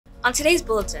On today's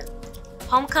bulletin,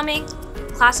 homecoming,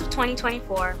 class of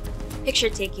 2024, picture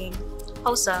taking,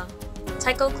 HOSA,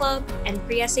 Taiko Club, and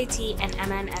pre-SAT and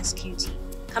MNSQT.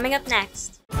 Coming up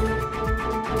next.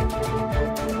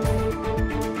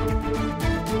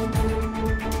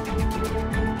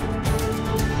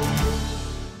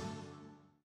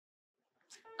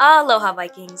 Aloha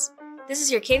Vikings! This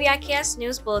is your KVIS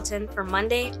News Bulletin for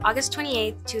Monday, August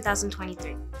 28,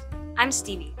 2023. I'm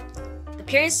Stevie. The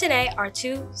periods today are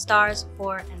 2, stars,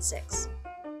 4, and 6.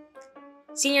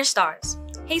 Senior stars.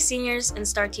 Hey seniors and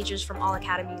star teachers from all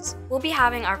academies. We'll be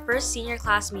having our first senior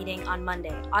class meeting on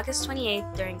Monday, August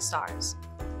 28th during stars.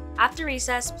 After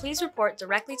recess, please report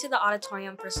directly to the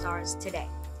auditorium for stars today.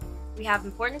 We have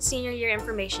important senior year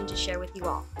information to share with you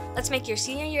all. Let's make your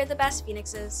senior year the best,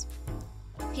 Phoenixes.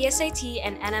 PSAT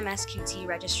and NMSQT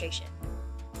registration.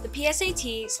 The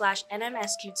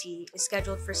PSAT/NMSQT is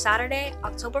scheduled for Saturday,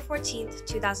 October 14th,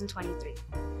 2023.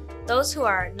 Those who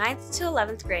are 9th to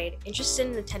 11th grade interested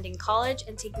in attending college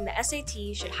and taking the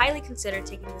SAT should highly consider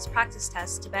taking this practice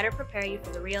test to better prepare you for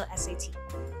the real SAT.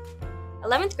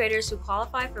 11th graders who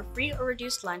qualify for free or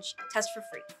reduced lunch test for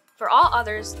free. For all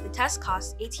others, the test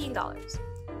costs $18.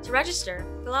 To register,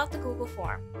 fill out the Google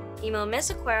form. Email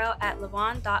Ms. Aquero at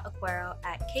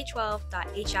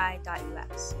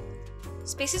levon.aquero@ki.us.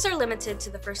 Spaces are limited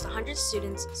to the first 100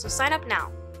 students, so sign up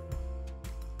now.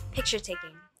 Picture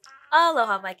taking.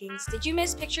 Aloha Vikings, did you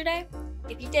miss picture day?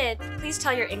 If you did, please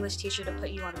tell your English teacher to put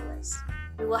you on the list.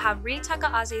 We will have Reed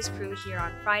Takaaze's crew here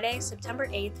on Friday, September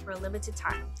 8th for a limited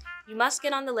time. You must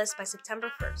get on the list by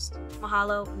September 1st.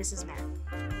 Mahalo, Mrs. Mann.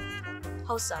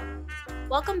 HOSA.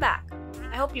 Welcome back.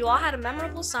 I hope you all had a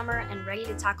memorable summer and ready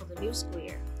to tackle the new school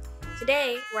year.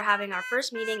 Today, we're having our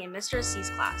first meeting in Mr. Assis'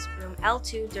 class, room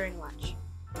L2 during lunch.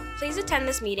 Please attend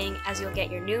this meeting as you'll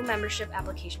get your new membership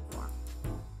application form.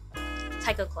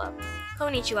 Taiko Club.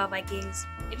 Konnichiwa Vikings.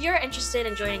 If you're interested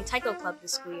in joining Taiko Club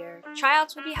this school year,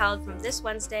 tryouts will be held from this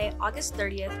Wednesday, August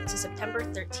 30th to September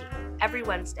 13th, every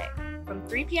Wednesday, from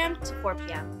 3 p.m. to 4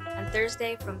 p.m., and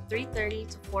Thursday from 3:30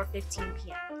 to 4:15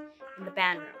 p.m. in the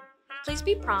band room. Please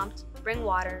be prompt, bring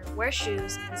water, wear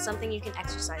shoes, and something you can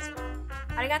exercise in.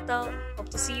 Arigato! Hope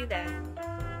to see you there.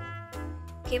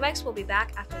 KVIS will be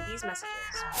back after these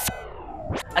messages.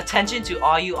 Attention to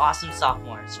all you awesome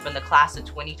sophomores from the class of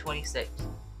 2026.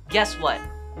 Guess what?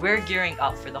 We're gearing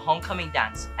up for the homecoming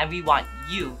dance and we want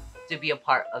you to be a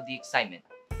part of the excitement.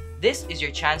 This is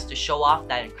your chance to show off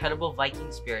that incredible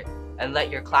Viking spirit and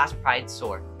let your class pride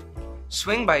soar.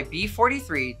 Swing by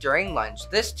B43 during lunch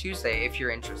this Tuesday if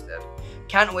you're interested.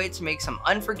 Can't wait to make some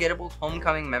unforgettable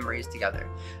homecoming memories together.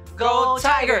 Go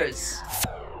Tigers!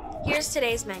 Here's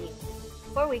today's menu.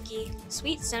 For wiki,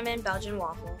 sweet cinnamon Belgian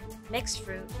waffle, mixed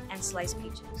fruit, and sliced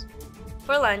peaches.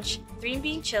 For lunch, green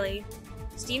bean chili,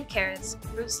 steamed carrots,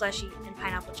 fruit slushy, and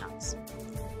pineapple chunks.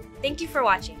 Thank you for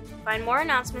watching. Find more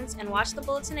announcements and watch the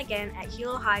bulletin again at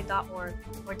hilo-hi.org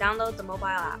or download the mobile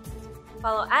app.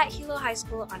 Follow at Hilo High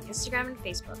School on Instagram and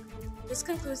Facebook. This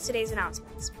concludes today's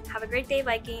announcements. Have a great day,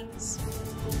 Vikings!